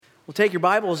Well, take your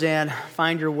Bibles and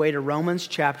find your way to Romans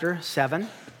chapter 7.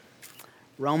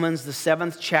 Romans, the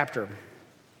 7th chapter.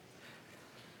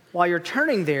 While you're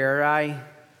turning there, I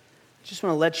just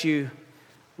want to let you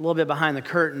a little bit behind the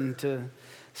curtain to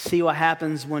see what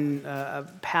happens when a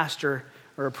pastor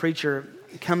or a preacher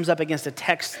comes up against a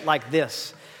text like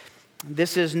this.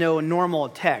 This is no normal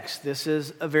text. This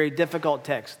is a very difficult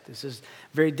text. This is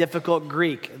very difficult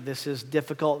Greek. This is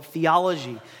difficult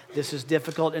theology. This is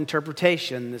difficult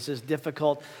interpretation. This is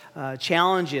difficult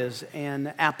challenges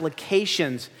and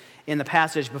applications in the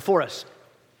passage before us.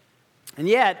 And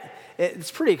yet, it's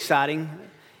pretty exciting.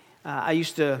 I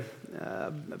used to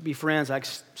be friends, I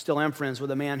still am friends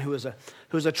with a man who was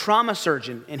a trauma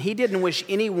surgeon, and he didn't wish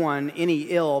anyone any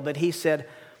ill, but he said,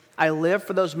 I live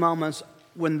for those moments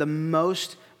when the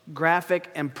most graphic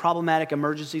and problematic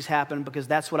emergencies happen, because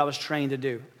that's what I was trained to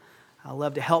do. I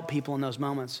love to help people in those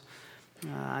moments.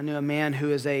 I knew a man who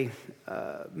is a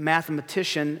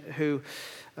mathematician who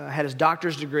had his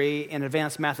doctor's degree in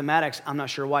advanced mathematics. I'm not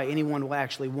sure why anyone will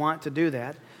actually want to do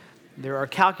that. There are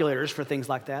calculators for things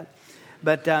like that.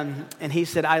 But and he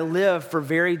said, I live for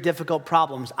very difficult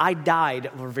problems. I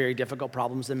died for very difficult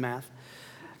problems in math.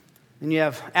 And you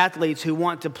have athletes who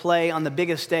want to play on the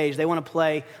biggest stage. They want to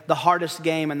play the hardest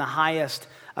game and the highest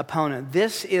opponent.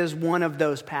 This is one of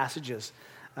those passages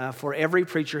for every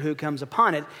preacher who comes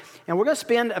upon it. And we're going to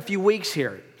spend a few weeks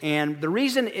here. And the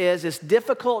reason is it's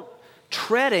difficult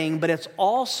treading, but it's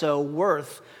also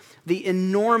worth the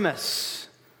enormous,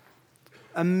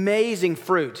 amazing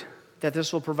fruit that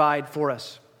this will provide for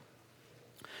us.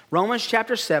 Romans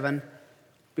chapter 7,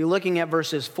 be looking at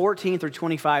verses 14 through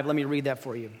 25. Let me read that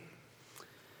for you.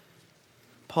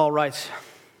 Paul writes,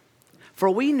 for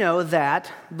we know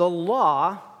that the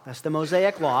law, that's the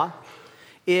Mosaic law,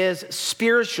 is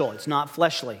spiritual, it's not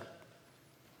fleshly.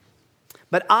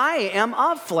 But I am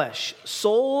of flesh,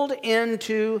 sold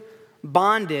into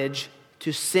bondage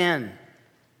to sin.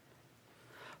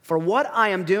 For what I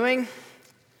am doing,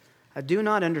 I do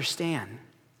not understand.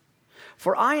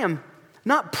 For I am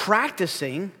not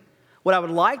practicing what I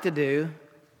would like to do,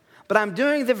 but I'm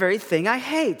doing the very thing I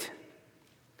hate.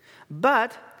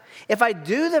 But if I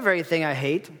do the very thing I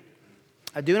hate,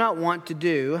 I do not want to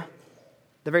do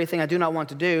the very thing I do not want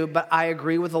to do, but I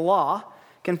agree with the law,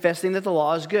 confessing that the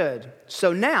law is good.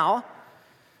 So now,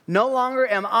 no longer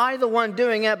am I the one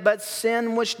doing it, but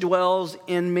sin which dwells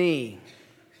in me.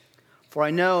 For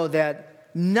I know that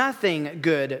nothing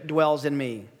good dwells in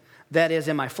me, that is,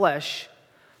 in my flesh.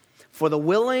 For the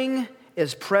willing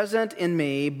is present in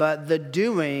me, but the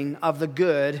doing of the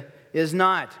good is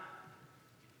not.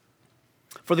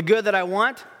 For the good that I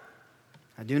want,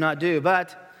 I do not do,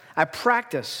 but I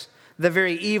practice the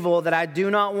very evil that I do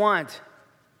not want.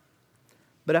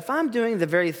 But if I'm doing the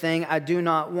very thing I do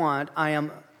not want, I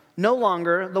am no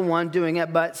longer the one doing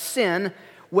it, but sin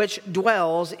which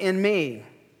dwells in me.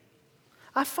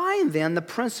 I find then the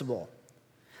principle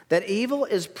that evil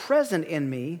is present in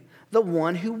me, the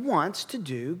one who wants to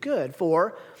do good.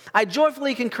 For I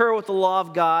joyfully concur with the law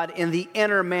of God in the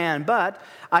inner man, but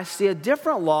I see a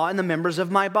different law in the members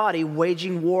of my body,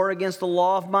 waging war against the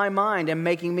law of my mind and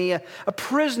making me a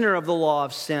prisoner of the law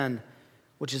of sin,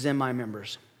 which is in my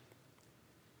members.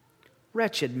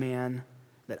 Wretched man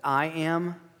that I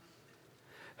am,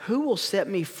 who will set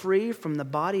me free from the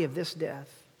body of this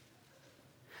death?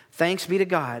 Thanks be to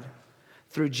God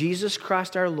through Jesus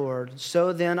Christ our Lord.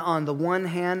 So then, on the one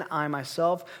hand, I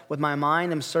myself with my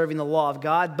mind am serving the law of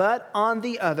God, but on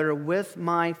the other, with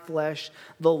my flesh,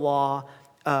 the law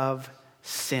of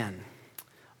sin.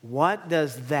 What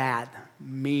does that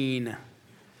mean?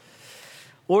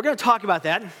 Well, we're going to talk about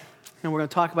that, and we're going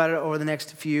to talk about it over the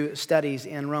next few studies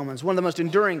in Romans. One of the most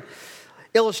enduring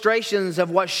illustrations of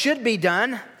what should be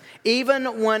done,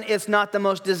 even when it's not the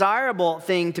most desirable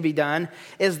thing to be done,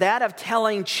 is that of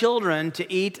telling children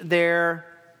to eat their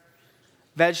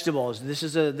vegetables. This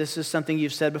is something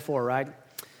you've said before, right?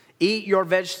 Eat your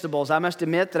vegetables. I must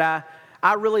admit that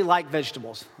I really like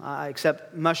vegetables,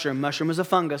 except mushroom. Mushroom is a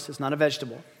fungus. It's not a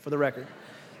vegetable, for the record.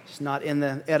 It's not in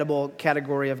the edible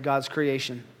category of God's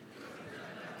creation.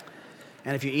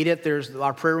 And if you eat it,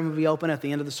 our prayer room will be open at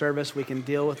the end of the service. We can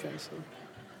deal with things.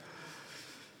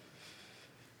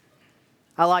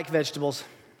 I like vegetables.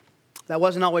 That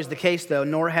wasn't always the case, though,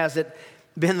 nor has it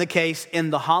been the case in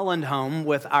the Holland home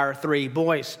with our 3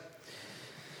 boys.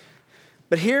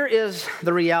 But here is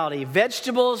the reality.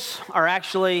 Vegetables are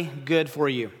actually good for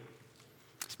you.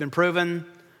 It's been proven.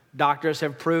 Doctors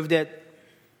have proved it.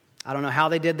 I don't know how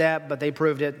they did that, but they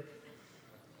proved it.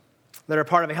 They're a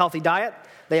part of a healthy diet.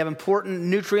 They have important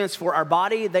nutrients for our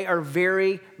body. They are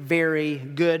very, very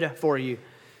good for you.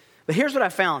 But here's what I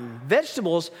found.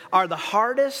 Vegetables are the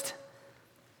hardest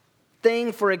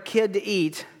thing for a kid to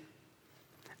eat,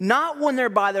 not when they're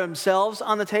by themselves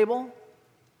on the table.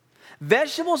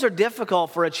 Vegetables are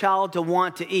difficult for a child to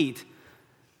want to eat,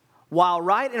 while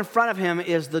right in front of him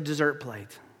is the dessert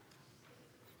plate.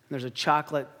 There's a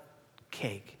chocolate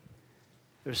cake.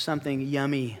 There's something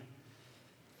yummy.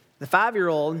 The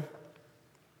 5-year-old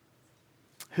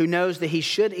who knows that he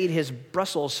should eat his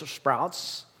Brussels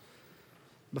sprouts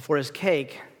before his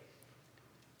cake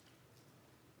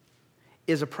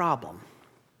is a problem.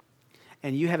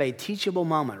 And you have a teachable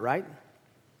moment, right?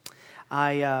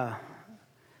 I've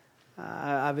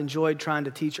enjoyed trying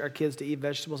to teach our kids to eat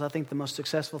vegetables. I think the most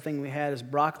successful thing we had is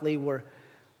broccoli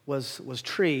was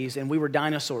trees, and we were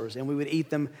dinosaurs, and we would eat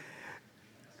them.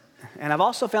 And I've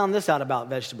also found this out about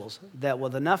vegetables, that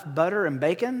with enough butter and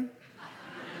bacon,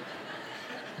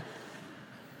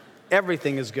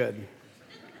 everything is good.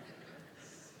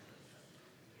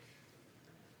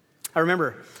 I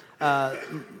remember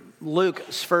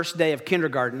Luke's first day of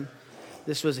kindergarten.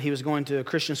 He was going to a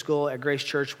Christian school at Grace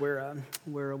Church where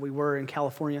we were in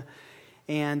California.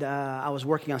 And I was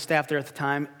working on staff there at the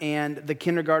time. And the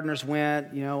kindergartners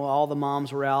went, all the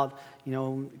moms were out,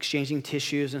 exchanging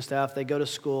tissues and stuff. They go to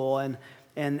school.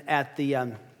 And at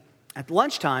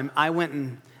lunchtime, I went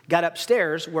and got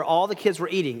upstairs where all the kids were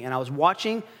eating. And I was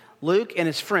watching Luke and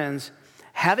his friends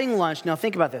having lunch. Now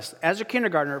think about this. As a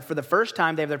kindergartner, for the first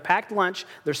time, they have their packed lunch,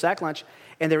 their sack lunch,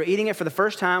 and they were eating it for the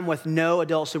first time with no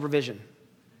adult supervision.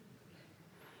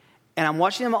 And I'm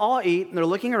watching them all eat, and they're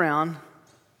looking around,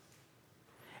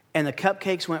 and the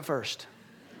cupcakes went first.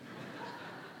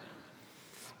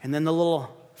 And then the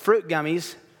little fruit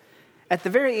gummies. At the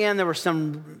very end, there were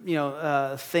some,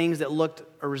 things that looked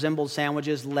or resembled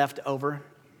sandwiches left over.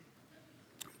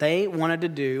 They wanted to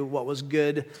do what was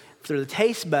good through the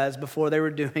taste buds before they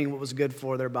were doing what was good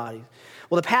for their bodies.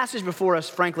 Well, the passage before us,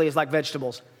 frankly, is like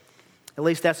vegetables. At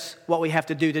least that's what we have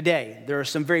to do today. There are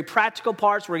some very practical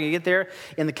parts. We're going to get there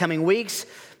in the coming weeks.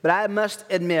 But I must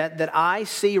admit that I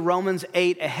see Romans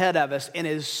 8 ahead of us, and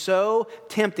it is so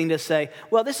tempting to say,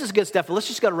 well, this is good stuff. Let's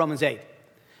just go to Romans 8.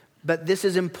 But this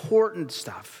is important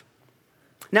stuff.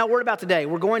 Now, word about today.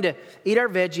 We're going to eat our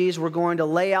veggies. We're going to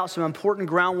lay out some important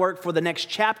groundwork for the next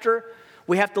chapter.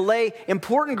 We have to lay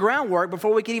important groundwork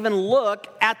before we can even look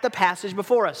at the passage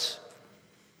before us.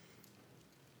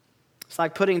 It's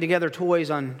like putting together toys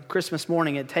on Christmas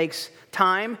morning. It takes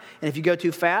time, and if you go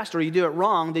too fast or you do it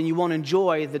wrong, then you won't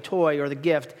enjoy the toy or the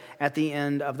gift at the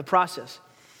end of the process.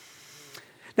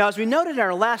 Now, as we noted in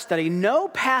our last study, no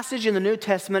passage in the New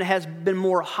Testament has been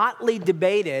more hotly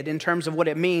debated in terms of what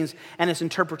it means and its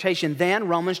interpretation than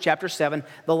Romans chapter 7,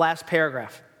 the last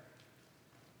paragraph.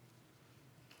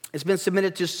 It's been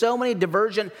submitted to so many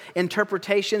divergent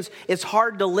interpretations, it's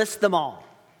hard to list them all.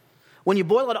 When you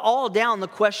boil it all down, the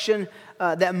question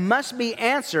that must be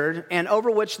answered and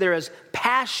over which there is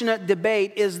passionate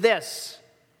debate is this.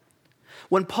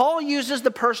 When Paul uses the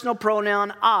personal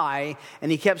pronoun I, and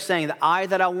he kept saying the I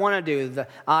that I want to do, the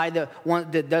I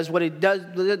that does what he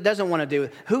doesn't want to do,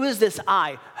 who is this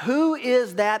I? Who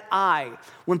is that I?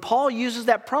 When Paul uses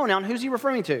that pronoun, who's he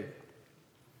referring to?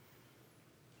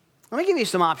 Let me give you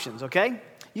some options, okay?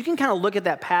 You can kind of look at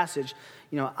that passage.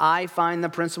 I find the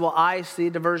principle. I see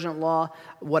divergent law.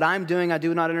 What I'm doing, I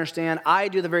do not understand. I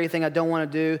do the very thing I don't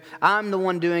want to do. I'm the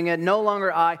one doing it. No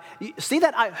longer I. See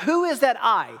that I? Who is that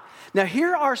I? Now,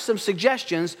 here are some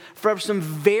suggestions from some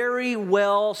very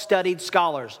well-studied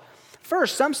scholars.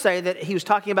 First, some say that he was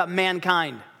talking about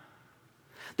mankind.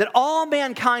 That all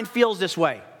mankind feels this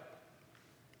way.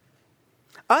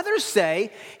 Others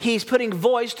say he's putting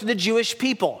voice to the Jewish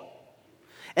people.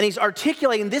 And he's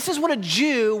articulating this is what a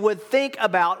Jew would think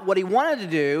about what he wanted to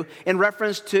do in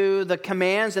reference to the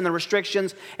commands and the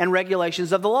restrictions and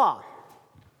regulations of the law.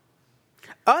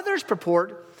 Others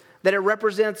purport that it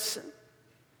represents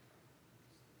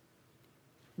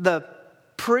there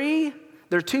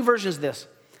are two versions of this.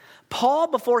 Paul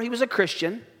before he was a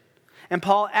Christian and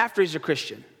Paul after he's a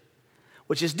Christian,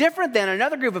 which is different than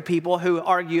another group of people who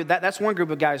argue, that's one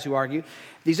group of guys who argue.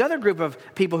 These other group of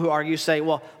people who argue say,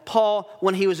 well, Paul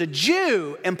when he was a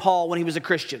Jew and Paul when he was a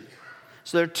Christian.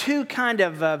 So there are two kind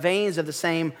of veins of the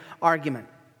same argument.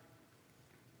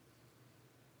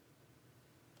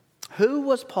 Who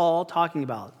was Paul talking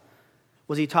about?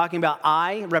 Was he talking about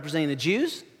I representing the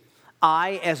Jews?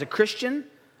 I as a Christian?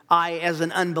 I as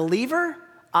an unbeliever?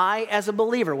 I as a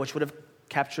believer, which would have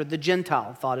captured the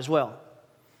Gentile thought as well.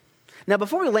 Now,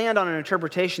 before we land on an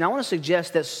interpretation, I want to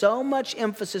suggest that so much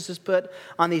emphasis is put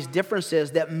on these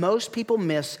differences that most people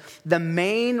miss the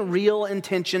main real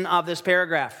intention of this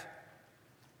paragraph.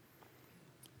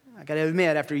 I got to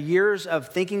admit, after years of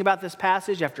thinking about this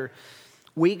passage, after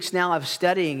weeks now of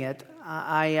studying it,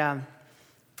 I'm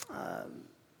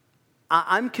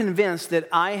convinced that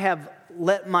I have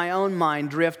let my own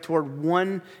mind drift toward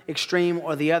one extreme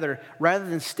or the other rather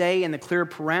than stay in the clear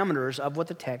parameters of what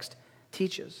the text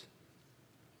teaches.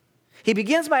 He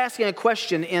begins by asking a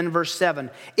question in verse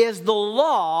 7. Is the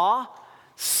law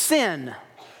sin?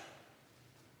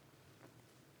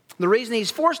 The reason he's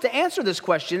forced to answer this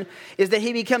question is that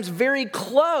he becomes very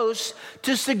close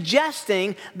to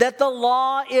suggesting that the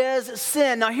law is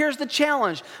sin. Now, here's the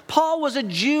challenge. Paul was a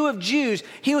Jew of Jews.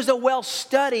 He was a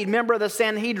well-studied member of the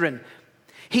Sanhedrin.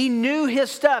 He knew his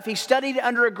stuff. He studied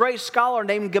under a great scholar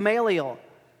named Gamaliel.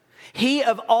 He,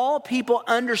 of all people,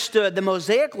 understood the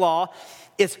Mosaic law,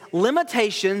 its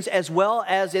limitations as well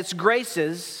as its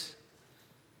graces.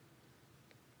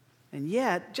 And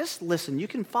yet, just listen. You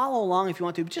can follow along if you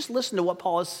want to, but just listen to what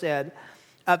Paul has said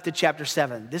up to chapter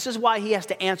 7. This is why he has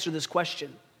to answer this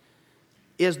question.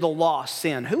 Is the law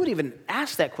sin? Who would even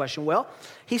ask that question? Well,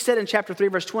 he said in chapter 3,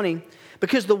 verse 20,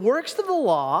 because by the works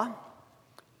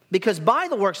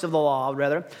of the law,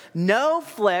 no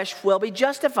flesh will be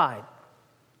justified.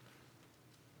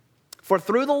 For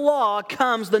through the law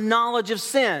comes the knowledge of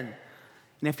sin.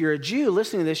 And if you're a Jew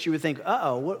listening to this, you would think,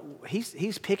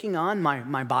 he's picking on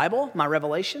my Bible, my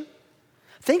revelation?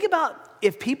 Think about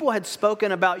if people had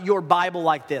spoken about your Bible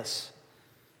like this.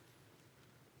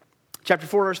 Chapter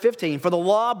 4, verse 15, for the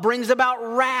law brings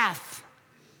about wrath.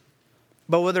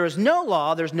 But where there is no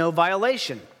law, there's no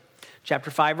violation. Chapter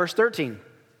 5, verse 13,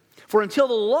 for until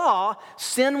the law,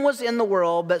 sin was in the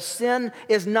world, but sin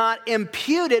is not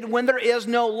imputed when there is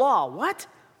no law. What?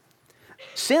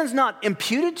 Sin's not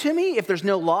imputed to me if there's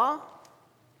no law?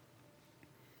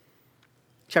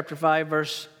 Chapter 5,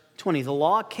 verse 20. The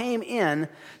law came in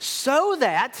so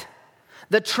that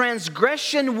the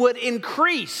transgression would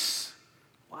increase.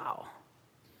 Wow.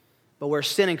 But where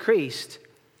sin increased,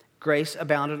 grace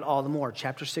abounded all the more.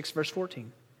 Chapter 6, verse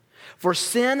 14. For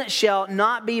sin shall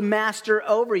not be master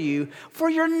over you, for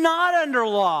you're not under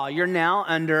law. You're now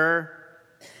under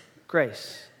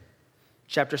grace.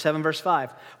 Chapter 7, verse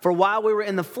 5. For while we were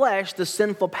in the flesh, the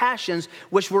sinful passions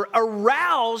which were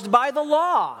aroused by the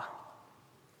law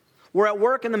were at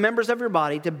work in the members of your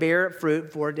body to bear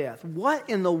fruit for death. What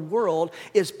in the world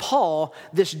is Paul,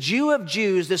 this Jew of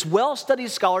Jews, this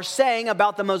well-studied scholar, saying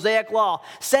about the Mosaic law,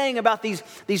 saying about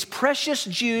these precious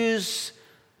Jews'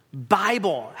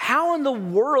 Bible? How in the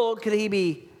world could he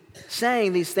be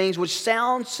saying these things which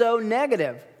sound so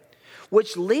negative?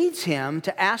 Which leads him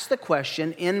to ask the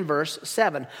question in verse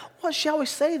 7. What shall we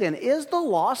say then? Is the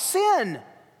law sin?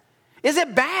 Is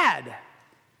it bad?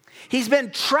 He's been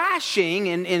trashing,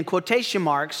 in quotation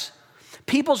marks,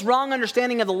 people's wrong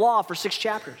understanding of the law for 6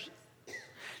 chapters.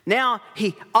 Now,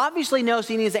 he obviously knows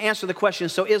he needs to answer the question,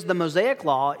 so is the Mosaic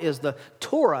law, is the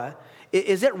Torah,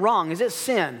 is it wrong? Is it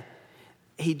sin?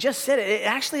 He just said it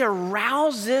actually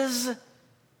arouses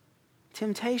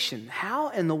temptation. How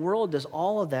in the world does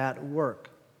all of that work?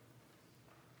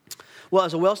 Well,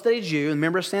 as a well-studied Jew and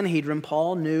member of Sanhedrin,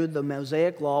 Paul knew the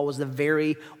Mosaic law was the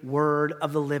very word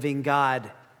of the living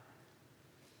God.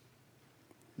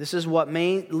 This is what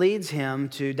leads him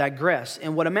to digress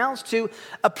in what amounts to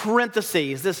a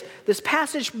parenthesis. This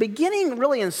passage beginning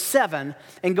really in 7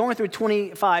 and going through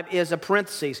 25 is a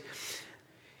parenthesis.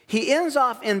 He ends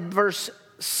off in verse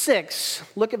 6.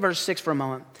 Look at verse 6 for a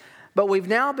moment. But we've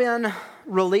now been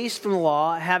released from the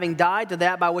law, having died to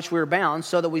that by which we were bound,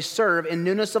 so that we serve in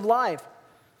newness of life,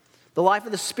 the life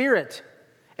of the Spirit,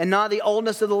 and not the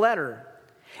oldness of the letter.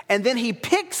 And then he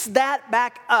picks that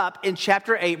back up in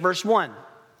chapter 8, verse 1.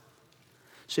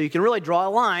 So you can really draw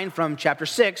a line from chapter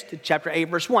 6 to chapter 8,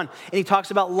 verse 1. And he talks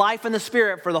about life in the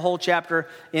Spirit for the whole chapter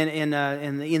in the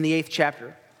 8th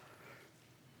chapter.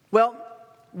 Well,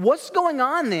 what's going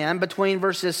on then between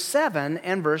verses 7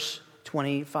 and verse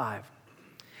 25?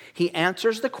 He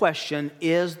answers the question,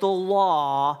 is the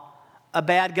law a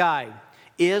bad guy?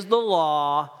 Is the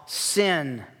law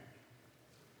sin?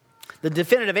 The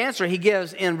definitive answer he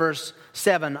gives in verse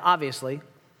 7, obviously,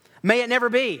 may it never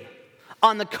be.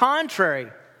 On the contrary,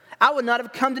 I would not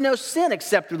have come to know sin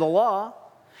except through the law.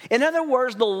 In other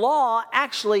words, the law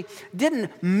actually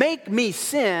didn't make me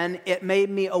sin. It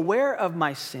made me aware of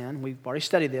my sin. We've already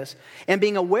studied this. And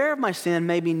being aware of my sin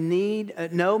made me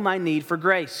know my need for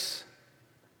grace.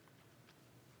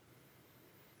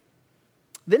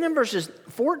 Then in verses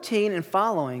 14 and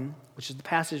following, which is the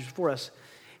passage before us,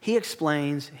 he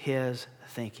explains his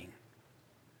thinking.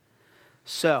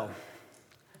 So,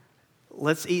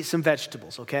 let's eat some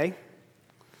vegetables, okay?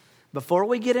 Before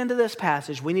we get into this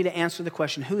passage, we need to answer the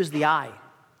question, who is the I?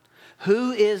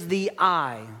 Who is the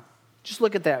I Just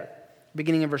look at that,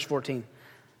 beginning in verse 14.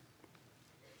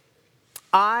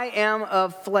 I am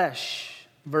of flesh,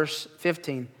 verse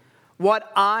 15.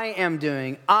 What I am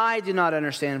doing, I do not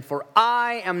understand, for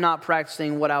I am not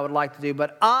practicing what I would like to do,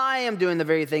 but I am doing the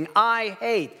very thing I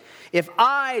hate. If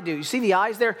I do, you see the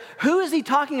eyes there? Who is he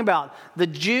talking about? The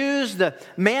Jews, the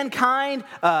mankind,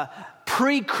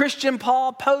 pre-Christian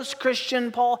Paul,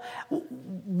 post-Christian Paul?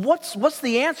 What's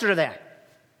the answer to that?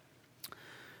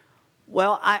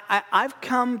 Well, I've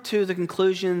come to the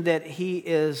conclusion that he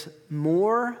is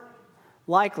more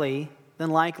likely than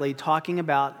likely talking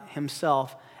about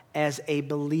himself as a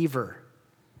believer.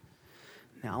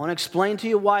 Now, I want to explain to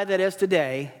you why that is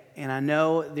today. And I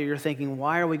know that you're thinking,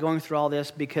 why are we going through all this?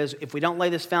 Because if we don't lay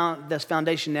this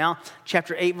foundation now,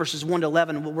 chapter 8, verses 1 to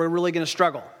 11, we're really going to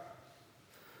struggle.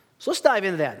 So let's dive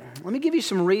into that. Let me give you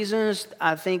some reasons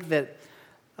I think that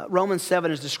Romans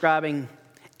 7 is describing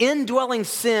indwelling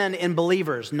sin in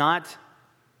believers, not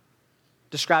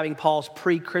describing Paul's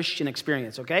pre-Christian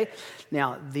experience, okay?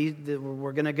 Now,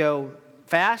 we're going to go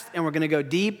fast and we're going to go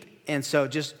deep, and so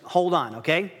just hold on,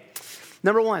 okay?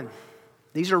 Number one,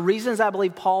 these are reasons I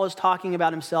believe Paul is talking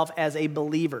about himself as a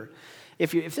believer.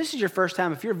 If this is your first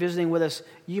time, if you're visiting with us,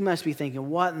 you must be thinking,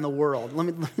 what in the world?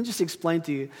 Let me just explain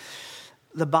to you.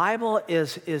 The Bible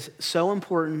is so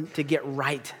important to get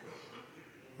right.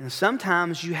 And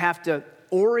sometimes you have to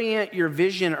orient your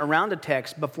vision around a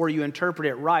text before you interpret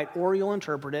it right, or you'll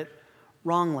interpret it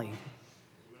wrongly.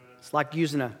 It's like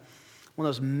using one of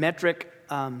those metric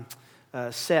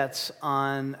sets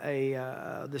on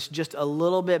this just a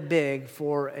little bit big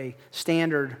for a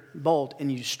standard bolt,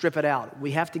 and you strip it out.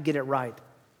 We have to get it right.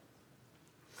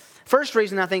 First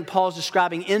reason I think Paul's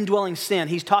describing indwelling sin,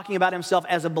 he's talking about himself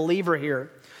as a believer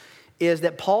here, is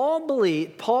that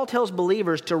Paul tells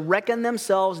believers to reckon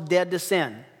themselves dead to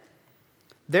sin.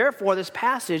 Therefore, this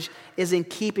passage is in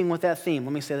keeping with that theme.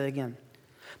 Let me say that again.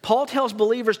 Paul tells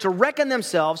believers to reckon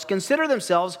themselves, consider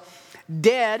themselves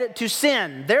dead to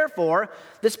sin. Therefore,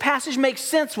 this passage makes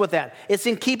sense with that. It's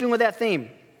in keeping with that theme.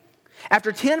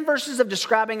 After 10 verses of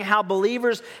describing how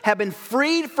believers have been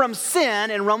freed from sin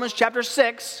in Romans chapter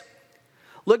 6,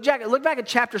 look back at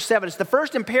chapter 7. It's the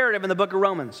first imperative in the book of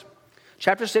Romans.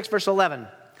 Chapter 6, verse 11.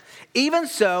 Even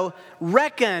so,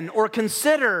 reckon or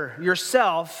consider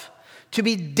yourself to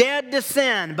be dead to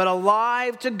sin, but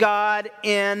alive to God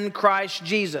in Christ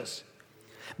Jesus.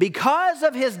 Because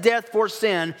of his death for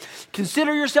sin,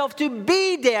 consider yourself to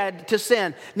be dead to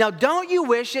sin. Now, don't you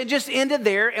wish it just ended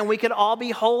there and we could all be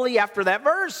holy after that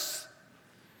verse?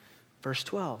 Verse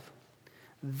 12.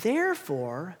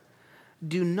 Therefore,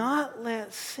 do not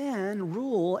let sin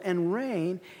rule and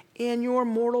reign in your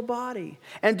mortal body.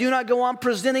 And do not go on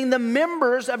presenting the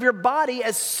members of your body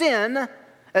as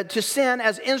to sin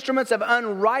as instruments of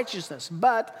unrighteousness,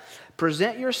 but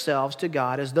present yourselves to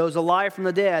God as those alive from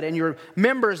the dead, and your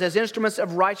members as instruments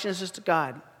of righteousness to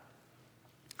God.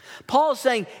 Paul is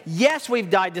saying, yes, we've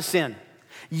died to sin.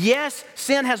 Yes,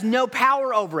 sin has no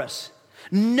power over us.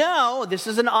 No, this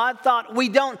is an odd thought.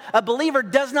 A believer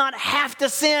does not have to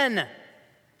sin.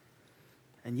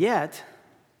 And yet,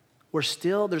 there's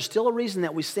still a reason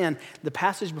that we sin. The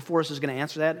passage before us is going to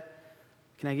answer that.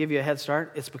 Can I give you a head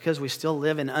start? It's because we still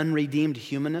live in unredeemed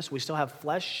humanness. We still have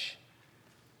flesh.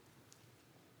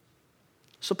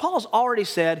 So Paul's already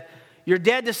said, you're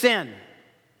dead to sin.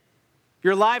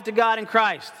 You're alive to God in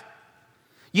Christ.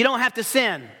 You don't have to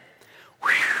sin.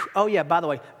 Whew. Oh yeah, by the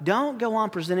way, don't go on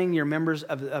presenting your members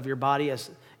of your body as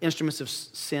instruments of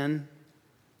sin,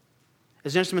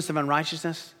 as instruments of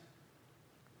unrighteousness.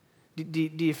 Do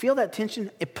you feel that tension?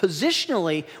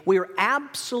 Positionally, we are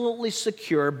absolutely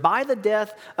secure by the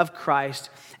death of Christ.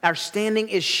 Our standing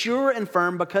is sure and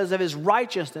firm because of his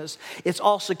righteousness. It's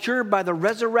all secured by the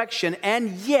resurrection,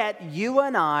 and yet you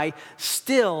and I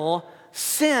still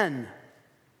sin.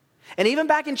 And even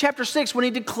back in chapter 6, when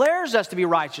he declares us to be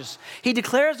righteous, he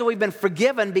declares that we've been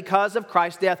forgiven because of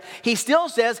Christ's death. He still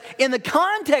says, in the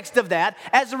context of that,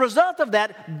 as a result of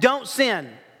that, don't sin.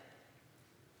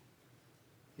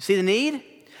 See the need?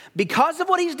 Because of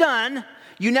what he's done,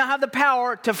 you now have the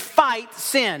power to fight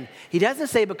sin. He doesn't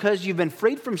say because you've been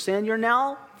freed from sin, you're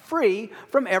now free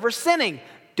from ever sinning.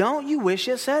 Don't you wish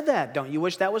it said that? Don't you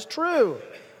wish that was true?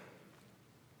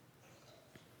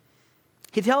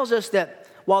 He tells us that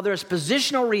while there's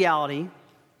positional reality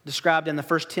described in the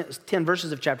first 10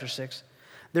 verses of chapter 6,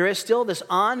 there is still this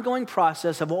ongoing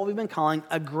process of what we've been calling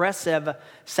aggressive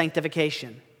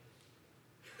sanctification.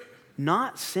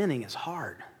 Not sinning is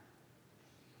hard.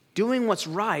 Doing what's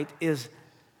right is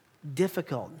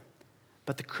difficult.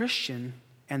 But the Christian,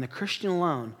 and the Christian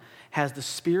alone, has the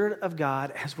Spirit of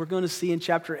God, as we're going to see in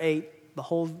chapter 8, the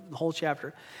whole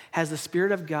chapter, has the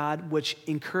Spirit of God which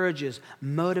encourages,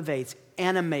 motivates,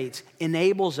 animates,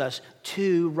 enables us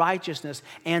to righteousness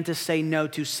and to say no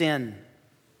to sin.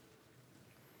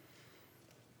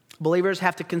 Believers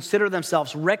have to consider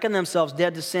themselves, reckon themselves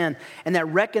dead to sin. And that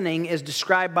reckoning is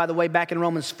described, by the way, back in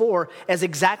Romans 4 as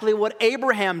exactly what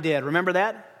Abraham did. Remember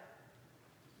that?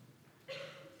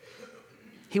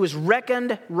 He was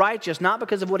reckoned righteous, not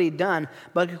because of what he'd done,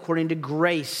 but according to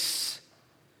grace.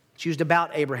 It's used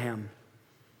about Abraham.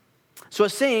 So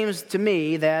it seems to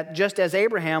me that just as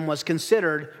Abraham was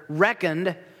considered,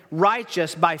 reckoned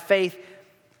righteous by faith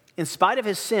in spite of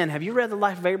his sin, have you read the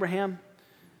life of Abraham?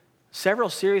 Several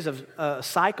series of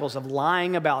cycles of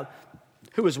lying about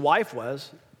who his wife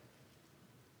was.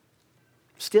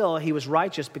 Still, he was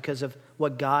righteous because of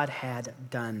what God had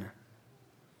done.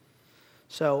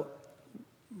 So,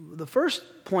 the first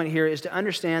point here is to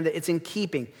understand that it's in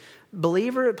keeping.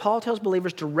 Paul tells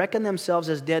believers to reckon themselves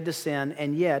as dead to sin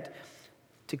and yet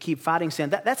to keep fighting sin.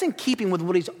 That's in keeping with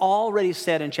what he's already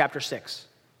said in chapter 6.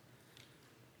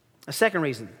 A second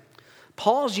reason.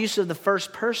 Paul's use of the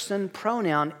first person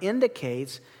pronoun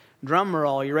indicates, drum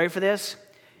roll, you ready for this?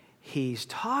 He's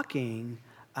talking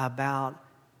about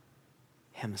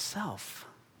himself.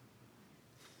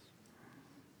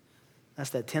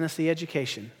 That's that Tennessee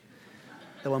education.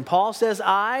 That when Paul says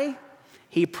I,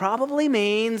 he probably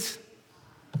means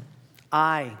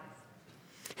I.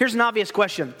 Here's an obvious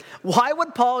question. Why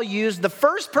would Paul use the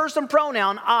first person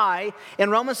pronoun I in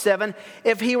Romans 7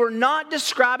 if he were not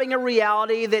describing a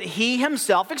reality that he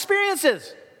himself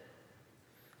experiences?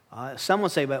 Some will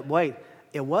say, but wait,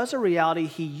 it was a reality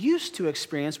he used to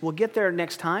experience. We'll get there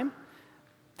next time.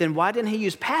 Then why didn't he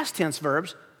use past tense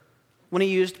verbs when he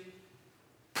used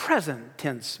present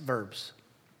tense verbs?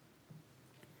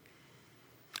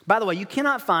 By the way, you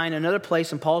cannot find another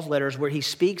place in Paul's letters where he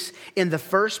speaks in the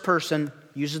first person,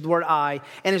 uses the word I,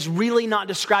 and is really not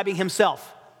describing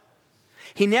himself.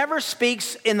 He never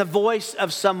speaks in the voice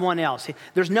of someone else.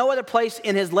 There's no other place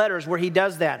in his letters where he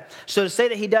does that. So to say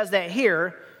that he does that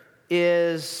here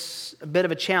is a bit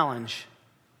of a challenge.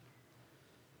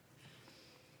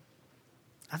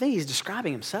 I think he's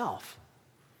describing himself.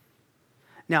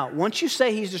 Now, once you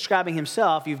say he's describing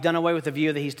himself, you've done away with the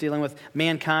view that he's dealing with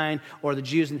mankind or the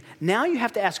Jews. And now you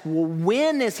have to ask, well,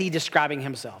 when is he describing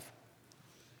himself?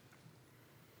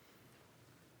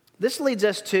 This leads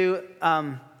us to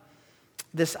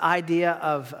this idea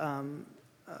of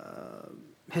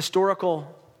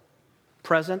historical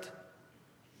present.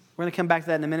 We're going to come back to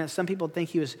that in a minute. Some people think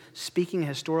he was speaking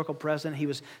historical present. He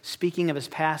was speaking of his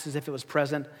past as if it was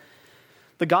present.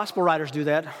 The gospel writers do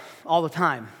that all the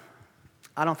time.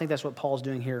 I don't think that's what Paul's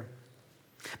doing here.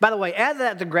 By the way, add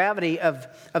that the gravity of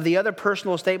the other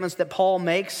personal statements that Paul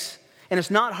makes, and it's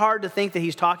not hard to think that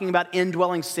he's talking about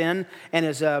indwelling sin and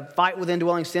his fight with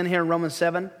indwelling sin here in Romans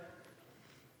 7.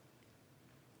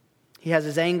 He has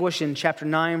his anguish in chapter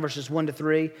 9, verses 1 to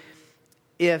 3.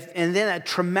 And then a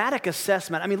traumatic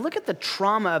assessment. I mean, look at the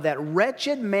trauma of that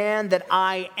wretched man that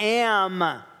I am.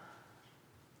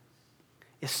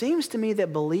 It seems to me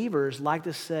that believers like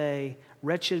to say,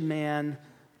 wretched man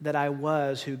that I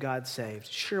was who God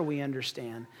saved. Sure, we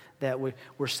understand that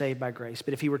we're saved by grace.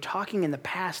 But if he were talking in the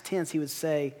past tense, he would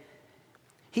say,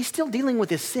 he's still dealing with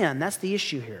his sin. That's the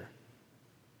issue here.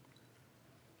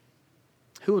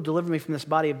 Who will deliver me from this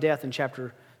body of death in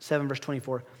chapter 7, verse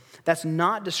 24? That's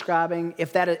not describing,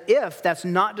 if that's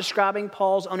not describing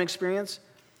Paul's own experience,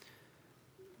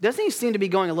 doesn't he seem to be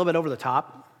going a little bit over the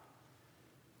top?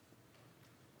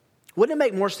 Wouldn't it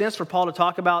make more sense for Paul to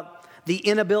talk about the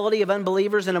inability of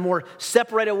unbelievers in a more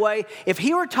separated way? If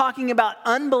he were talking about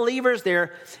unbelievers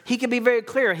there, he could be very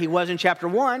clear. He was in chapter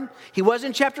 1. He was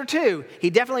in chapter 2. He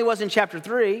definitely was in chapter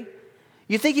 3.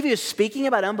 You think if he was speaking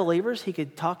about unbelievers, he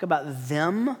could talk about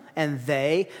them and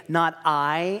they, not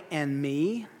I and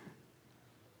me?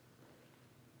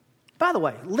 By the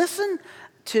way, listen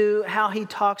to how he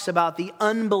talks about the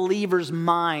unbeliever's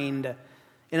mind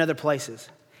in other places.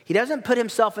 He doesn't put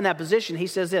himself in that position. He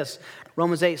says this,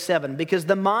 Romans 8:7, because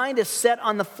the mind is set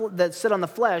on the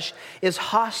flesh is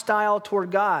hostile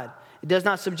toward God. It does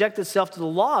not subject itself to the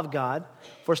law of God,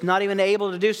 for it's not even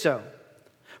able to do so.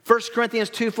 1 Corinthians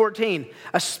 2:14,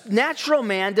 a natural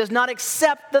man does not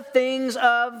accept the things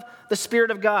of the Spirit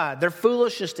of God. They're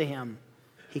foolishness to him.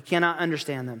 He cannot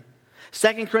understand them.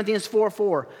 2 Corinthians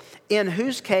 4:4, in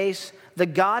whose case the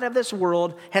God of this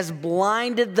world has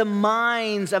blinded the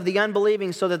minds of the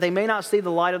unbelieving so that they may not see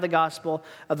the light of the gospel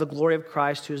of the glory of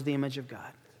Christ, who is the image of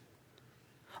God.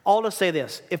 All to say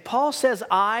this, if Paul says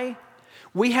I,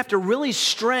 we have to really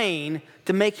strain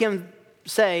to make him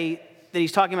say that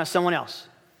he's talking about someone else.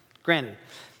 Granted,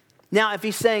 Now, if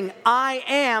he's saying, I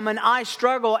am and I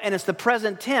struggle, and it's the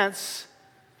present tense,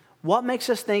 what makes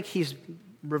us think he's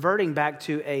reverting back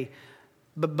to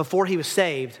before he was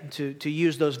saved, to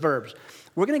use those verbs?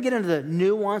 We're going to get into the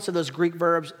nuance of those Greek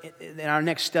verbs in our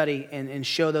next study and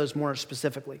show those more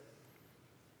specifically.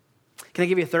 Can I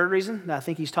give you a third reason that I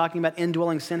think he's talking about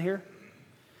indwelling sin here?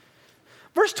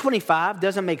 Verse 25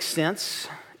 doesn't make sense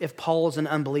if Paul is an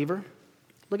unbeliever.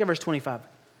 Look at verse 25.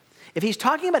 If he's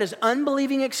talking about his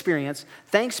unbelieving experience,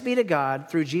 thanks be to God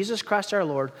through Jesus Christ our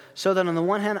Lord, so that on the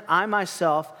one hand, I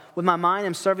myself, with my mind,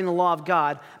 am serving the law of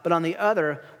God, but on the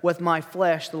other, with my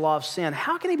flesh, the law of sin.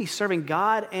 How can he be serving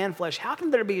God and flesh? How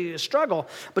can there be a struggle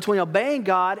between obeying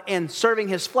God and serving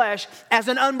his flesh as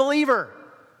an unbeliever?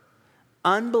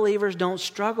 Unbelievers don't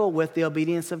struggle with the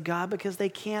obedience of God because they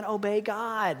can't obey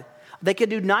God. They can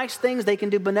do nice things, they can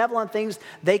do benevolent things,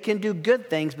 they can do good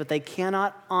things, but they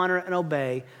cannot honor and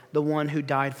obey the one who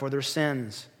died for their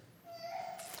sins.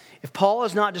 If Paul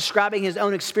is not describing his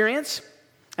own experience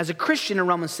as a Christian in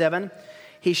Romans 7,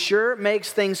 he sure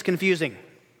makes things confusing.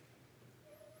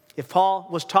 If Paul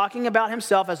was talking about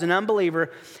himself as an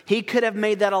unbeliever, he could have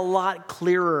made that a lot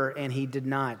clearer, and he did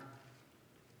not.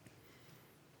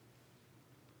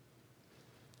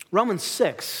 Romans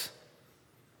 6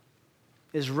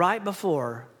 is right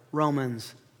before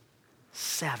Romans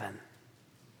 7.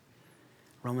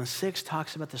 Romans 6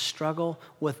 talks about the struggle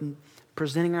with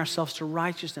presenting ourselves to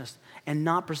righteousness and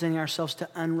not presenting ourselves to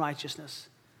unrighteousness.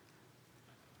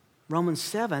 Romans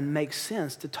 7 makes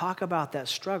sense to talk about that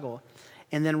struggle.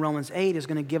 And then Romans 8 is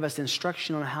going to give us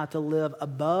instruction on how to live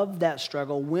above that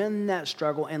struggle, win that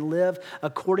struggle, and live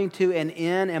according to and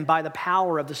in and by the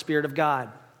power of the Spirit of God.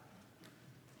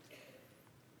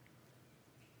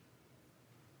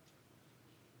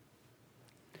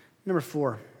 Number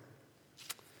 4.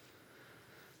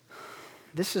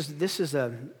 This is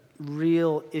a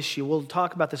real issue. We'll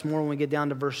talk about this more when we get down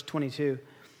to verse 22.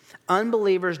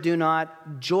 Unbelievers do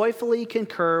not joyfully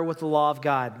concur with the law of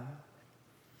God.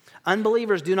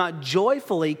 Unbelievers do not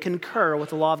joyfully concur with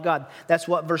the law of God. That's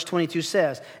what verse 22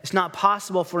 says. It's not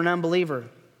possible for an unbeliever.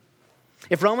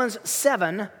 If Romans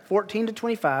 7, 14 to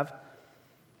 25,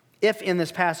 if in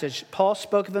this passage Paul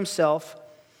spoke of himself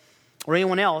or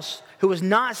anyone else who was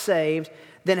not saved,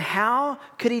 then how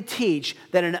could he teach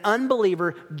that an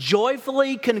unbeliever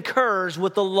joyfully concurs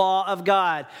with the law of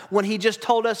God when he just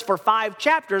told us for 5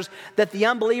 chapters that the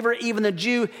unbeliever, even the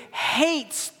Jew,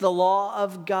 hates the law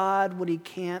of God when he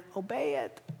can't obey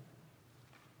it?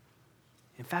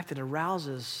 In fact, it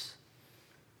arouses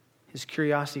his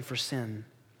curiosity for sin.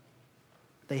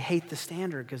 They hate the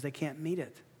standard because they can't meet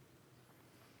it.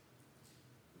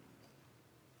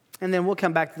 And then we'll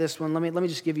come back to this one. Let me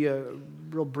just give you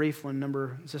a real brief one.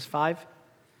 Is this 5?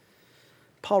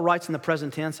 Paul writes in the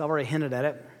present tense. I've already hinted at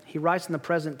it. He writes in the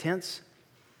present tense.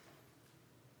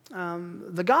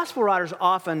 The gospel writers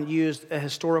often used a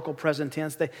historical present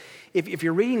tense. If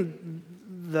you're reading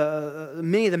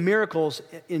many of the miracles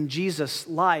in Jesus'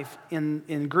 life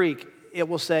in Greek, it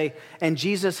will say, and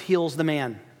Jesus heals the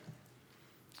man.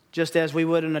 Just as we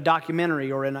would in a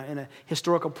documentary or in a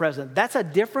historical present. That's a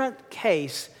different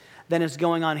case than is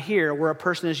going on here, where a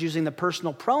person is using the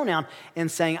personal pronoun and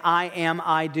saying, I am,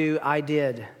 I do, I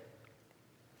did.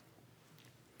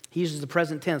 He uses the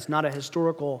present tense, not a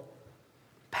historical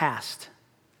past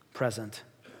present.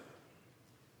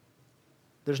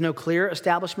 There's no clear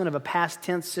establishment of a past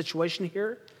tense situation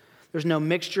here. There's no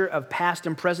mixture of past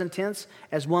and present tense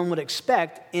as one would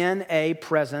expect in a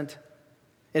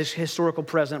historical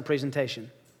present presentation.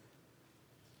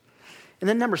 And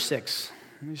then number 6.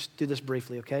 Let me just do this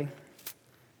briefly, okay?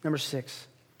 Number 6.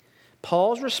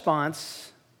 Paul's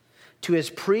response to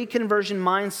his pre-conversion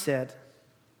mindset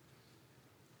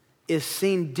is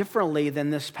seen differently than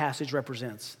this passage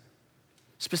represents.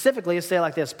 Specifically, let's say it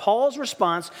like this. Paul's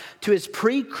response to his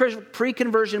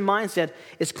pre-conversion mindset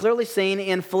is clearly seen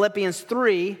in Philippians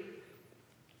 3,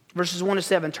 verses 1 to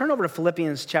 7. Turn over to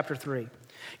Philippians chapter 3.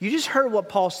 You just heard what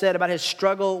Paul said about his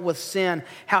struggle with sin,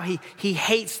 how he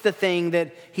hates the thing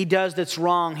that he does that's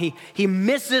wrong. He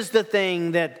misses the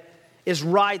thing that is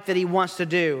right that he wants to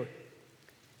do.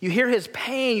 You hear his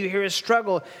pain, you hear his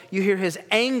struggle, you hear his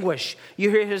anguish, you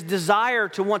hear his desire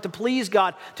to want to please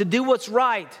God, to do what's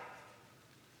right.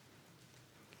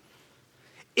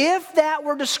 If that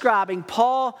were describing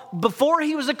Paul before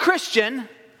he was a Christian,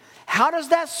 how does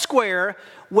that square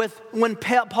with when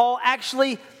Paul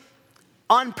actually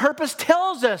on purpose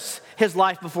tells us his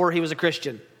life before he was a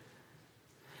Christian?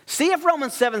 See if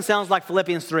Romans 7 sounds like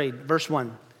Philippians 3, verse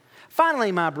 1.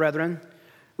 Finally, my brethren,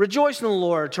 rejoice in the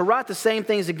Lord. To write the same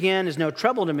things again is no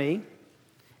trouble to me,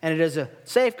 and it is a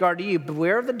safeguard to you.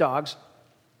 Beware of the dogs.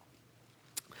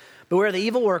 Beware of the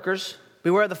evil workers.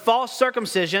 Beware of the false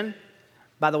circumcision.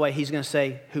 By the way, he's going to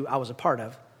say who I was a part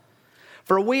of.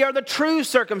 For we are the true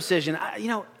circumcision.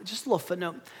 Just a little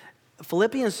footnote.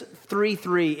 Philippians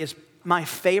 3:3 is my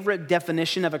favorite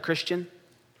definition of a Christian.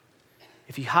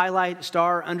 If you highlight,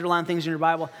 star, underline things in your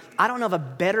Bible, I don't know of a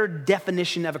better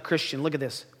definition of a Christian. Look at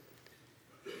this.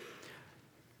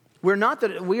 We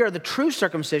are the true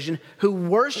circumcision who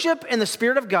worship in the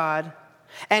Spirit of God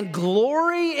and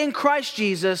glory in Christ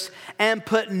Jesus and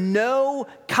put no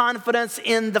confidence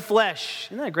in the flesh.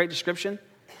 Isn't that a great description?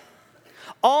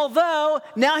 Although,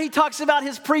 now he talks about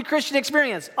his pre-Christian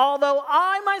experience. Although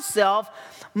I myself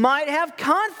might have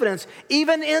confidence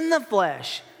even in the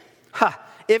flesh.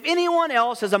 If anyone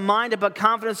else has a mind to put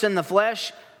confidence in the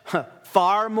flesh,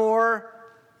 far more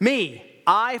me.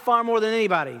 I far more than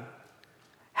anybody.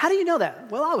 How do you know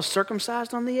that? Well, I was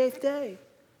circumcised on the 8th day.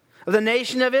 Of the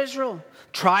nation of Israel,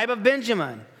 tribe of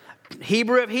Benjamin,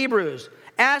 Hebrew of Hebrews.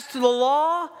 As to the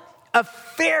law, a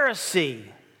Pharisee.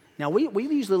 Now, we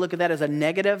usually look at that as a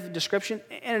negative description,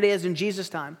 and it is in Jesus'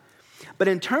 time. But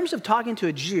in terms of talking to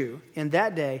a Jew in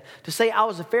that day, to say I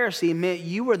was a Pharisee meant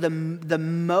you were the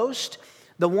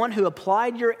one who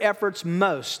applied your efforts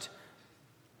most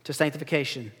to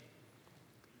sanctification.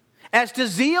 As to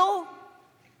zeal,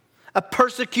 a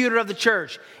persecutor of the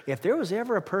church. If there was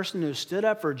ever a person who stood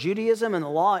up for Judaism and the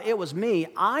law, it was me.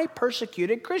 I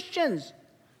persecuted Christians.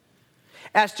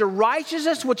 As to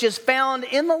righteousness, which is found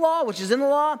in the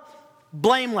law,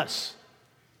 blameless.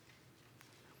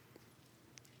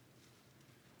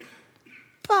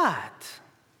 But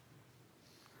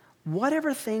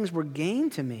whatever things were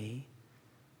gained to me,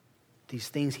 these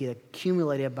things he had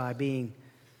accumulated by being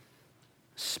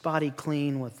spotty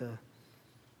clean with the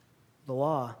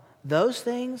law, those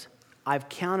things I've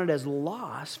counted as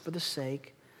loss for the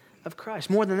sake of Christ.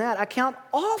 More than that, I count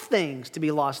all things to be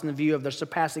lost in the view of the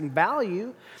surpassing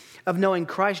value of knowing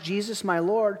Christ Jesus my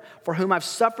Lord, for whom I've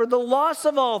suffered the loss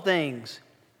of all things.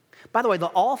 By the way, the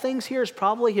all things here is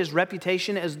probably his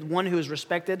reputation as one who is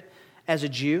respected as a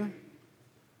Jew.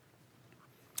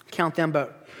 Count them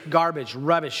but garbage,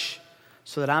 rubbish,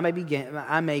 so that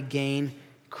I may gain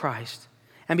Christ.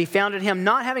 And be found in him,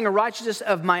 not having a righteousness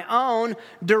of my own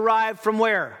derived from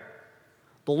where?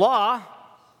 The law,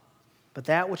 but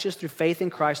that which is through faith in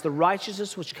Christ, the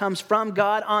righteousness which comes from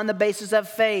God on the basis of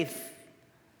faith.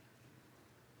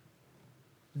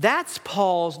 That's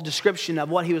Paul's description of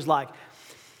what he was like.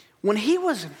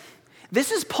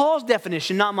 This is Paul's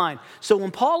definition, not mine. So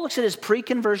when Paul looks at his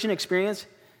pre-conversion experience,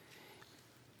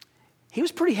 he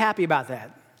was pretty happy about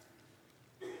that.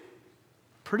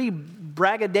 Pretty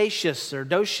braggadocious or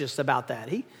docious about that.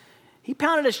 He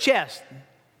pounded his chest.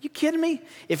 You kidding me?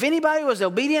 If anybody was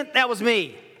obedient, that was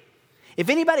me. If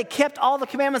anybody kept all the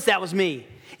commandments, that was me.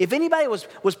 If anybody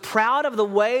was proud of the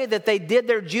way that they did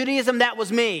their Judaism, that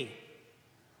was me.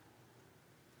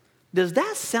 Does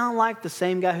that sound like the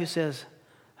same guy who says,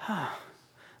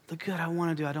 the good I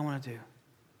want to do, I don't want to do.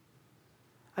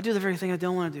 I do the very thing I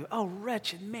don't want to do. Oh,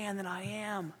 wretched man that I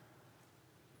am.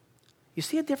 You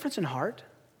see a difference in heart?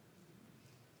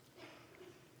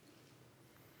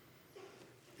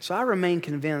 So I remain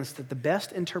convinced that the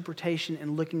best interpretation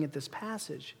in looking at this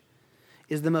passage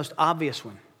is the most obvious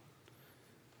one.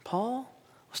 Paul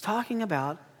was talking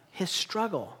about his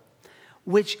struggle,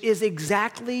 which is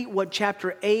exactly what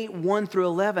chapter 8, 1 through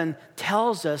 11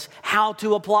 tells us how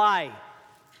to apply.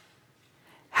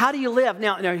 How do you live?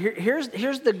 Now here's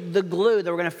the glue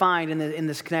that we're going to find in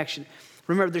this connection.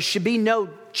 Remember, there should be no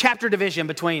chapter division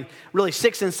between really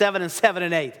 6 and 7 and 7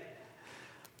 and 8.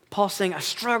 Paul's saying, I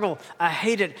struggle, I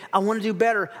hate it, I want to do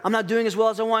better, I'm not doing as well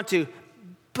as I want to.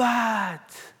 But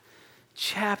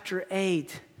chapter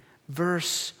 8,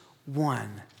 verse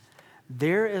 1,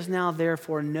 there is now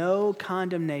therefore no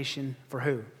condemnation for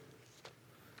who?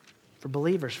 For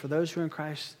believers, for those who are in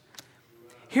Christ.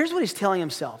 Here's what he's telling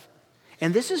himself.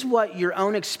 And this is what your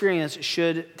own experience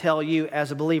should tell you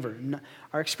as a believer.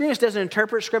 Our experience doesn't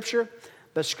interpret Scripture,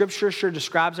 but Scripture sure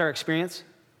describes our experience.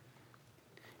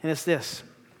 And it's this.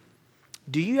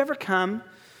 Do you ever come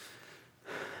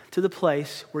to the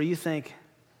place where you think,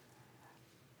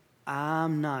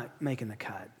 I'm not making the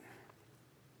cut?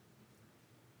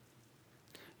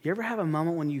 You ever have a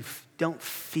moment when you don't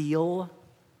feel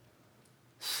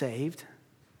saved?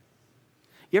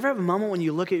 You ever have a moment when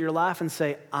you look at your life and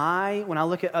say, when I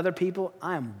look at other people,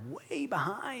 I am way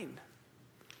behind.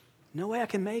 No way I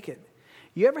can make it.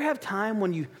 You ever have time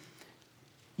when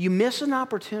you miss an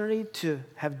opportunity to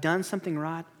have done something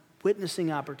right?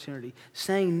 Witnessing opportunity,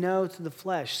 saying no to the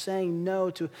flesh, saying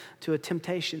no to a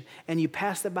temptation, and you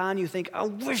pass that by and you think, I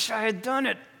wish I had done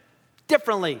it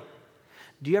differently.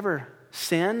 Do you ever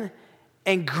sin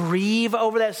and grieve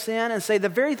over that sin and say, the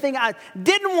very thing I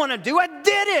didn't want to do, I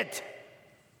did it.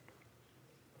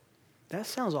 That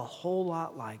sounds a whole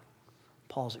lot like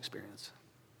Paul's experience.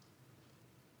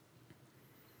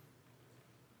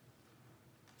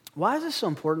 Why is this so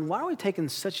important? Why are we taking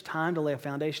such time to lay a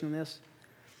foundation in this?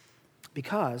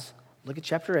 Because, look at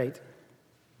chapter 8.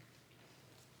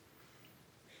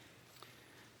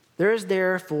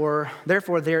 Therefore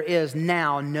there is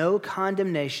now no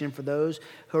condemnation for those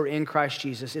who are in Christ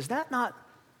Jesus. Is that not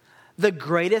the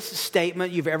greatest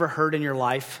statement you've ever heard in your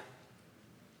life?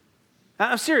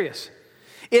 I'm serious.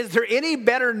 Is there any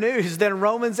better news than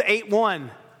Romans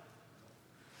 8:1?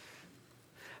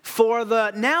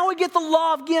 Now we get the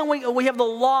law again. We have the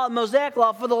law, Mosaic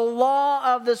law, for the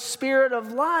law of the Spirit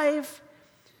of life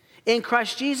in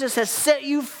Christ Jesus has set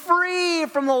you free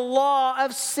from the law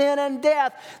of sin and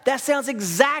death. That sounds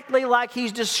exactly like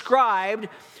he's described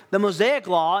the Mosaic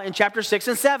law in chapter 6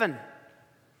 and 7.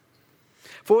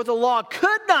 For what the law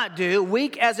could not do,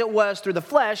 weak as it was through the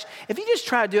flesh, if you just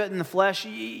try to do it in the flesh,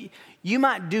 you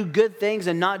might do good things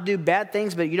and not do bad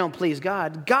things, but you don't please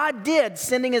God. God did,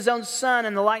 sending his own Son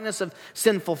in the likeness of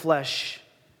sinful flesh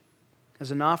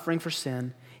as an offering for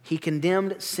sin. He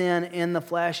condemned sin in the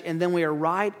flesh, and then we are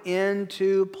right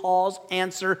into Paul's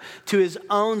answer to his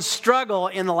own struggle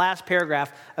in the last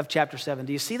paragraph of chapter 7.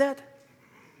 Do you see that?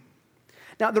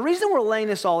 Now, the reason we're laying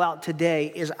this all out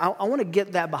today is I want to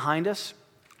get that behind us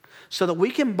so that we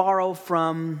can borrow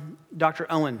from Dr.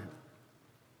 Owen.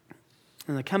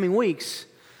 In the coming weeks,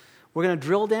 we're going to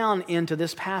drill down into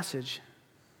this passage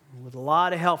with a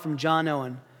lot of help from John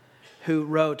Owen, who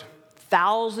wrote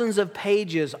thousands of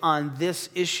pages on this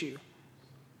issue,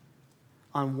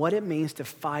 on what it means to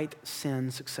fight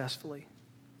sin successfully,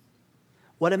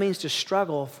 what it means to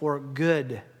struggle for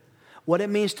good, what it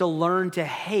means to learn to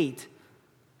hate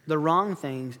the wrong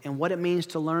things, and what it means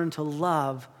to learn to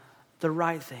love the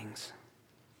right things.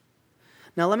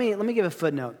 Now, let me give a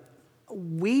footnote.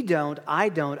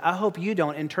 I hope you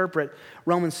don't interpret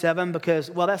Romans 7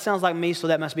 because, well, that sounds like me, so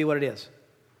that must be what it is.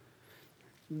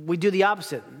 We do the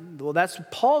opposite. Well, that's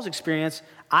Paul's experience.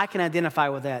 I can identify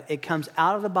with that. It comes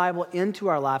out of the Bible into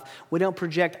our life. We don't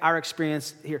project our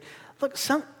experience here. Look,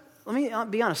 let me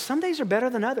be honest. Some days are better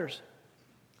than others.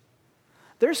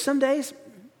 There's some days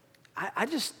I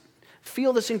just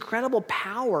feel this incredible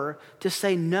power to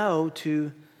say no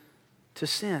to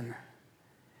sin.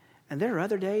 And there are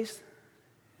other days,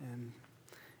 and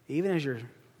even as your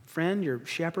friend, your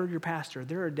shepherd, your pastor,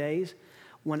 there are days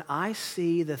when I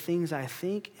see the things I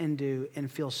think and do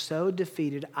and feel so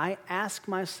defeated, I ask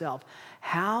myself,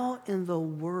 how in the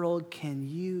world can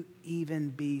you even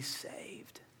be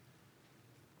saved?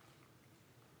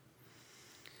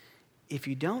 If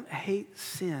you don't hate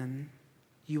sin,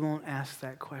 you won't ask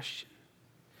that question.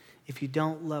 If you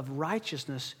don't love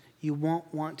righteousness, you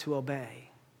won't want to obey.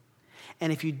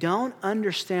 And if you don't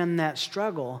understand that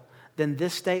struggle, then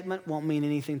this statement won't mean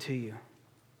anything to you.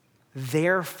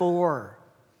 Therefore,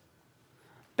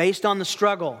 based on the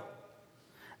struggle,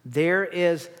 there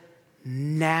is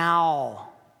now,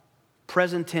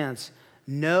 present tense,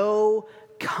 no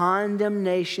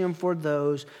condemnation for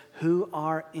those who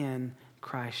are in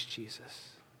Christ Jesus.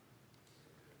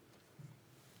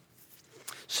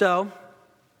 So,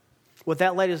 with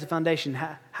that laid as a foundation,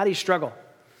 how do you struggle?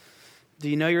 Do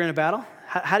you know you're in a battle?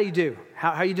 How do you do?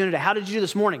 How are you doing today? How did you do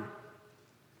this morning?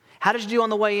 How did you do on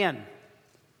the way in?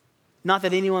 Not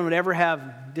that anyone would ever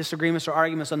have disagreements or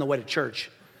arguments on the way to church.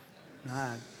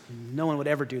 No one would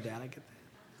ever do that. I get that.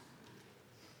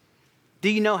 Do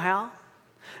you know how?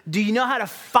 Do you know how to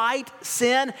fight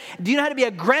sin? Do you know how to be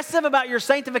aggressive about your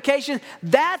sanctification?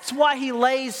 That's why he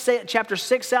lays chapter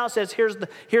 6 out, says here's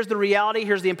the reality,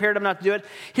 here's the imperative not to do it.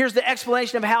 Here's the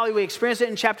explanation of how we experience it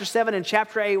in chapter 7, and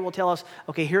chapter 8 will tell us,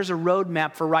 okay, here's a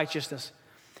roadmap for righteousness.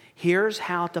 Here's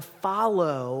how to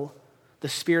follow the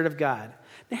Spirit of God.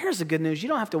 Now here's the good news. You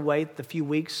don't have to wait the few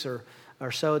weeks or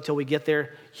so until we get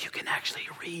there. You can actually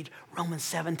read Romans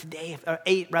 7 today, or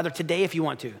 8 rather today if you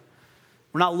want to.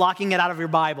 We're not locking it out of your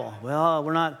Bible. Well,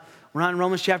 we're not in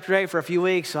Romans chapter 8 for a few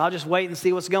weeks, so I'll just wait and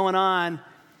see what's going on.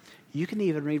 You can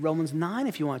even read Romans 9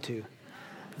 if you want to.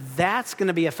 That's going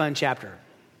to be a fun chapter.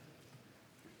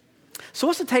 So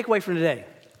what's the takeaway from today?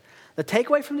 The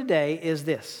takeaway from today is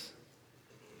this.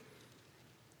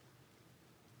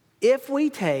 If we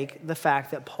take the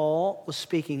fact that Paul was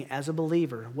speaking as a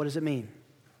believer, what does it mean?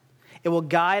 It will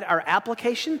guide our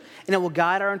application and it will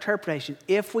guide our interpretation.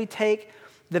 If we take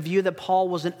the view that Paul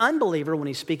was an unbeliever when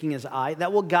he's speaking as I,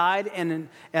 that will guide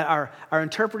our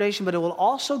interpretation, but it will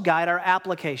also guide our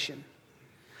application.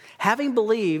 Having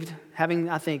believed,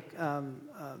 I think,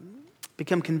 been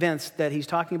become convinced that he's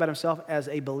talking about himself as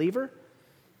a believer,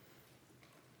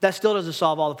 that still doesn't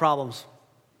solve all the problems.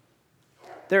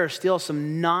 There are still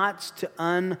some knots to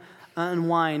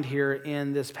unwind here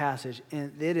in this passage,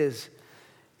 and it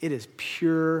is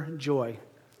pure joy.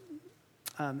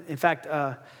 In fact,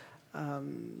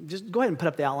 just go ahead and put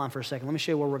up the outline for a second. Let me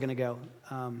show you where we're going to go,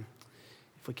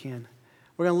 if we can.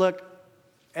 We're going to look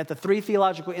at the three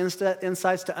theological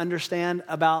insights to understand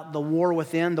about the war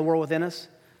within us.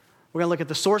 We're going to look at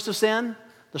the source of sin,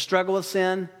 the struggle with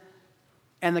sin,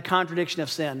 and the contradiction of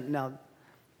sin. Now,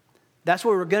 that's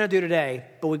what we're going to do today,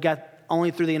 but we've got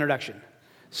only through the introduction.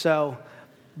 So,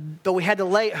 but we had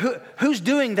to who's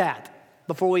doing that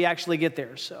before we actually get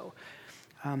there. So,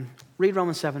 read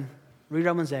Romans 7, read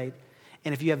Romans 8,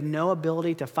 and if you have no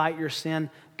ability to fight your sin,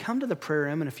 come to the prayer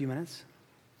room in a few minutes.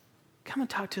 Come and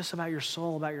talk to us about your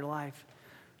soul, about your life.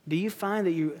 Do you find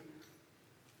that you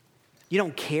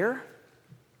don't care?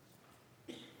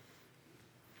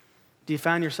 Do you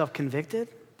find yourself convicted?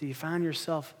 Do you find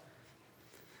yourself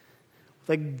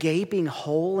with a gaping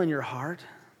hole in your heart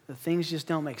that things just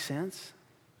don't make sense?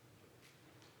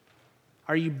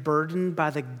 Are you burdened by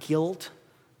the guilt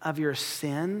of your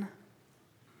sin?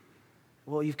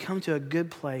 Well, you've come to a good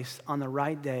place on the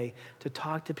right day to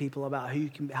talk to people about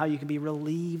how you can be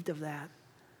relieved of that.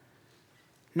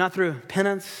 Not through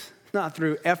penance, not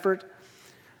through effort,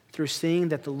 through seeing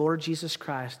that the Lord Jesus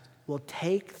Christ will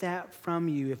take that from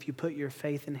you if you put your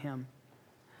faith in him.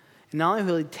 And not only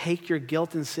will he take your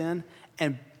guilt and sin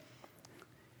and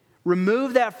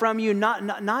remove that from you,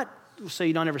 not so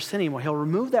you don't ever sin anymore. He'll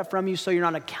remove that from you so you're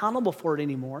not accountable for it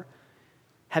anymore,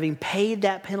 having paid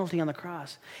that penalty on the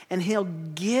cross. And he'll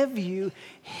give you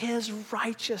his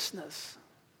righteousness.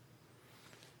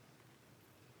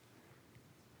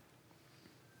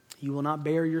 You will not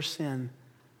bear your sin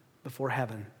before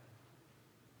heaven.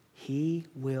 He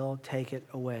will take it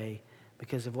away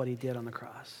because of what he did on the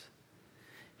cross.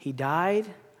 He died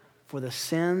for the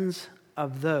sins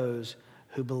of those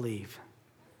who believe.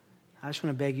 I just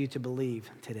want to beg you to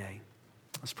believe today.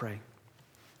 Let's pray.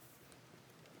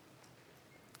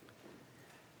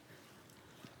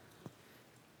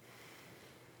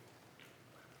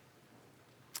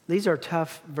 These are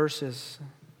tough verses.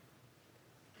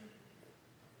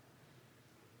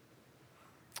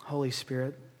 Holy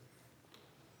Spirit.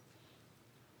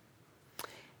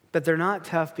 But they're not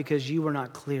tough because you were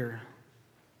not clear.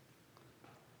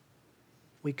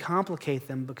 We complicate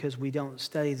them because we don't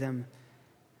study them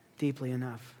deeply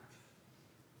enough.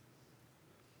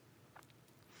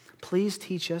 Please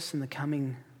teach us in the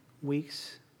coming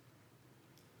weeks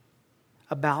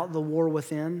about the war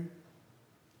within,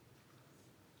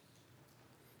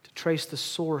 to trace the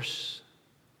source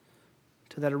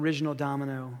to that original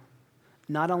domino,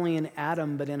 not only in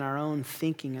Adam, but in our own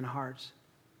thinking and hearts.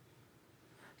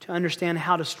 To understand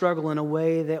how to struggle in a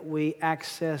way that we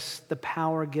access the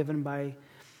power given by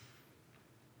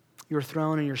your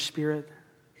throne and your Spirit.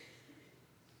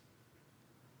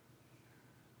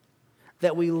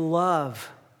 That we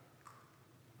love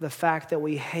the fact that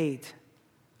we hate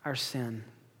our sin.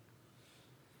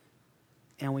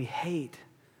 And we hate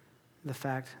the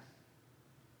fact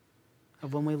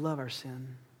of when we love our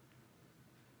sin.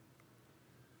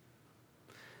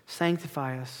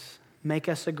 Sanctify us. Make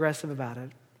us aggressive about it.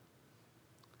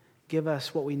 Give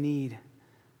us what we need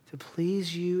to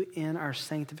please you in our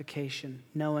sanctification,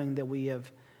 knowing that we have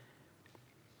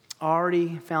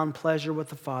already found pleasure with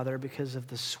the Father because of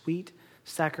the sweet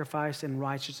sacrifice and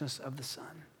righteousness of the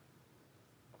Son.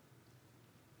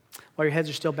 While your heads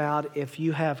are still bowed, if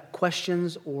you have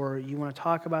questions or you want to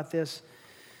talk about this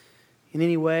in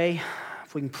any way,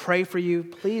 if we can pray for you,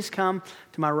 please come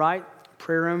to my right.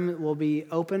 Prayer room will be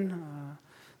open.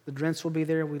 The drinks will be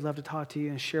there. We'd love to talk to you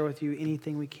and share with you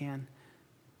anything we can.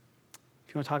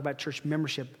 If you want to talk about church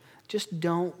membership, just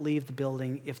don't leave the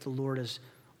building if the Lord is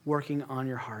working on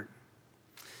your heart.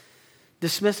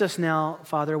 Dismiss us now,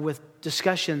 Father, with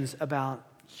discussions about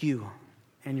you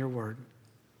and your word.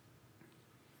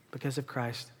 Because of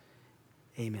Christ,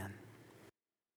 amen.